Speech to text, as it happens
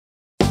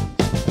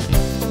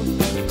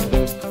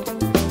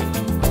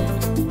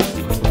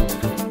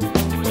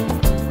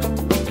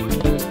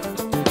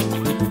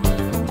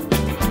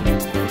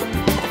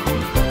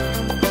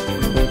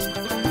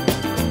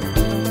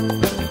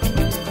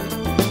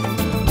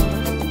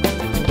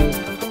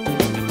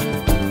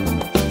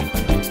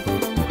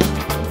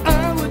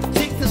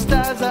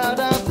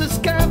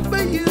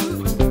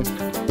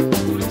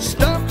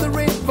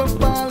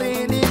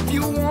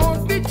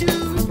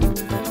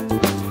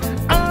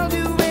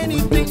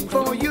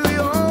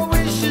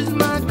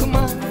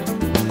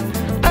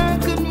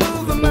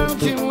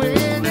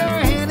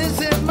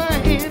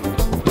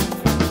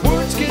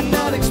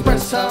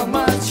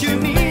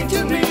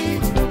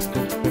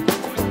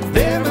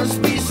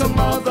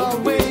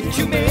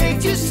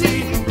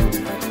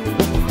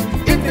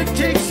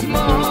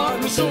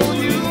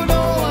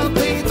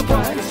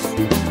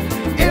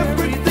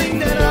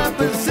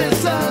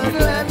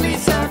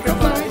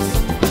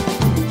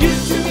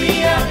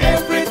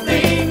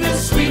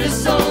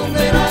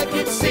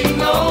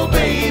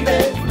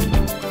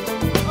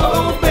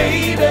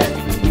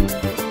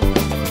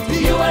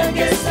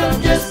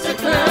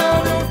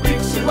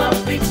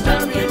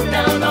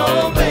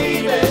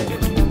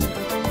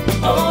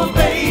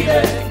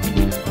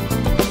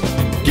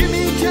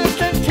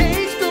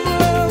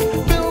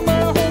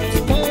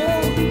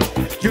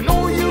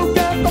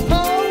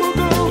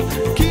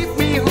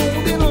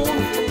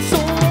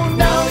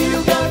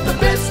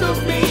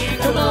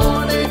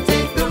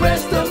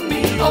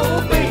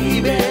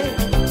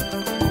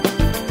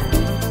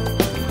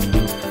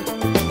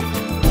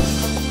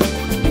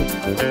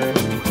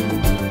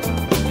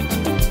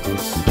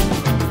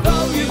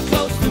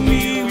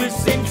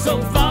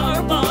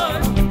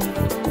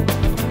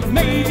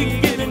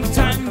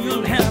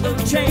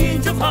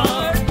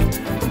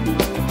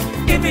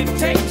it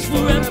takes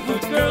forever,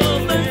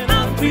 girl, then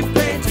I'll be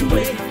prepared to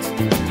wait.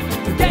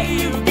 The day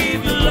you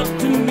give your love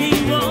to me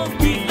won't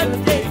be a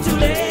day too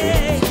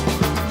late.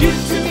 You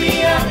to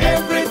me are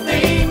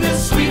everything, the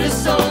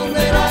sweetest song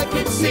that I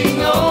could sing.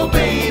 Oh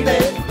baby,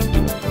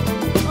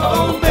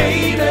 oh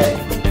baby.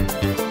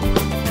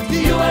 To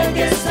you I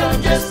guess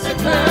I'm just a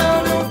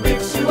clown who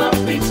picks you up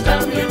each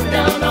time you're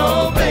down.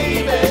 Oh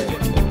baby,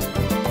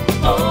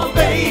 oh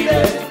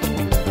baby.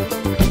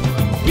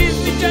 Give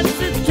me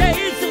just a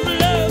taste of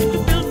love to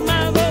build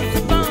my world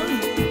upon.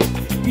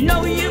 You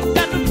know you've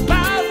got the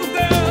power,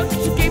 girl,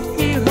 to keep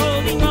me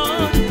holding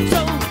on.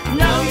 So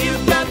now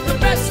you've got the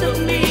best of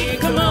me.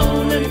 Come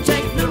on and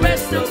take the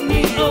rest of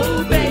me,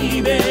 oh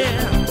baby.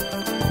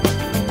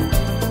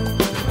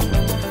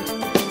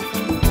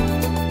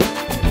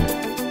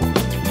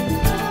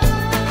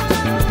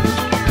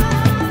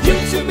 You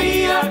to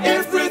me are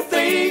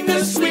everything,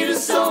 the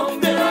sweetest song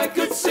that I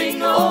could sing.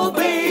 Oh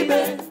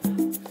baby,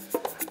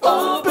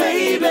 oh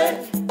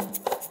baby.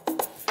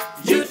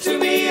 You to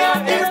me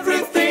are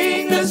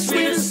everything, the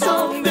sweetest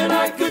song that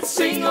I could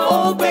sing.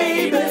 Oh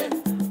baby,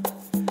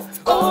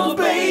 oh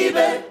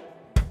baby.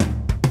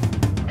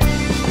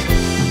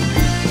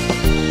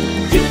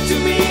 You to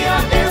me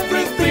are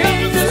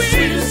everything, the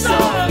sweetest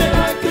song that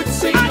I could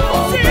sing.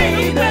 Oh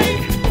baby,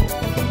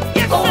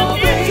 oh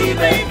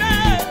baby.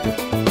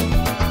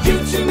 You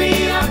to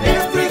me are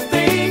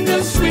everything,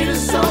 the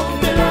sweetest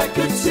song that I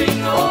could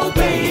sing. Oh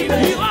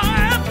baby, You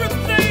are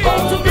everything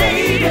oh to me.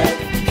 baby.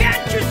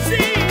 Can't you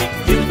see?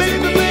 You to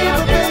me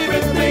are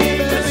everything,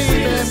 the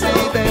sweetest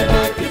song that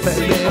I could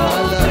sing.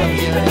 Oh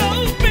baby,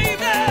 Oh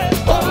baby,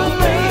 oh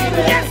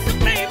baby. yes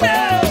baby.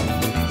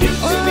 You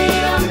to me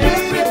are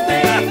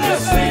everything, the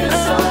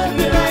sweetest song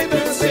that I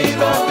could sing.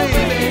 Oh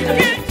baby,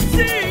 Can't you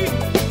see?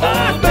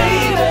 oh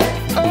baby.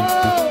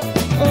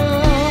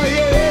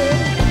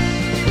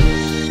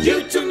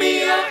 You to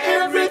me are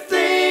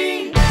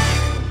everything.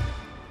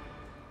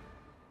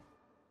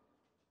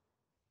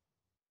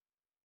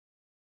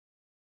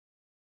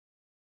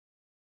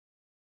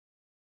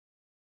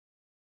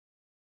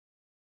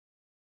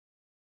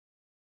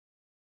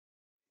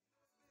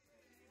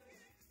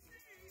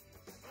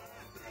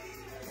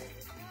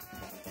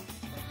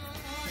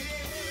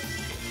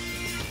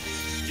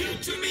 You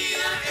to me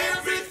are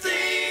everything.